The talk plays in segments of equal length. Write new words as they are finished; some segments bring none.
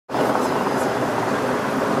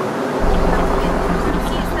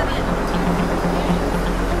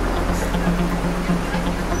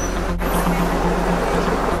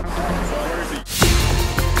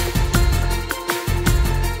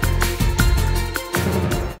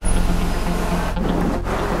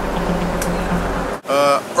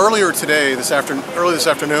Earlier today, early this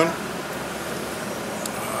afternoon,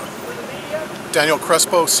 Daniel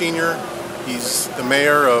Crespo Sr., he's the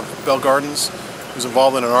mayor of Bell Gardens, was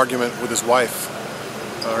involved in an argument with his wife.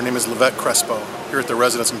 Her name is Crespo, here at the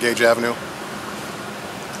residence on Gage Avenue.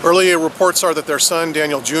 Earlier reports are that their son,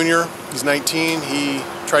 Daniel Jr., he's 19, he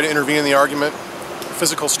tried to intervene in the argument. A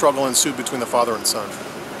physical struggle ensued between the father and son.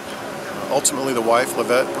 Ultimately, the wife,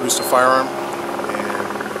 Livette, produced a firearm,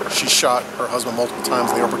 and she shot her husband multiple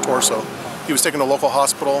times in the upper torso. He was taken to a local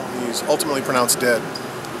hospital. He's ultimately pronounced dead.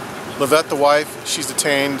 Livette, the wife, she's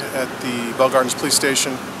detained at the Bell Gardens police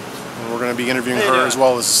station, and we're going to be interviewing her as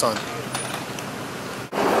well as the son.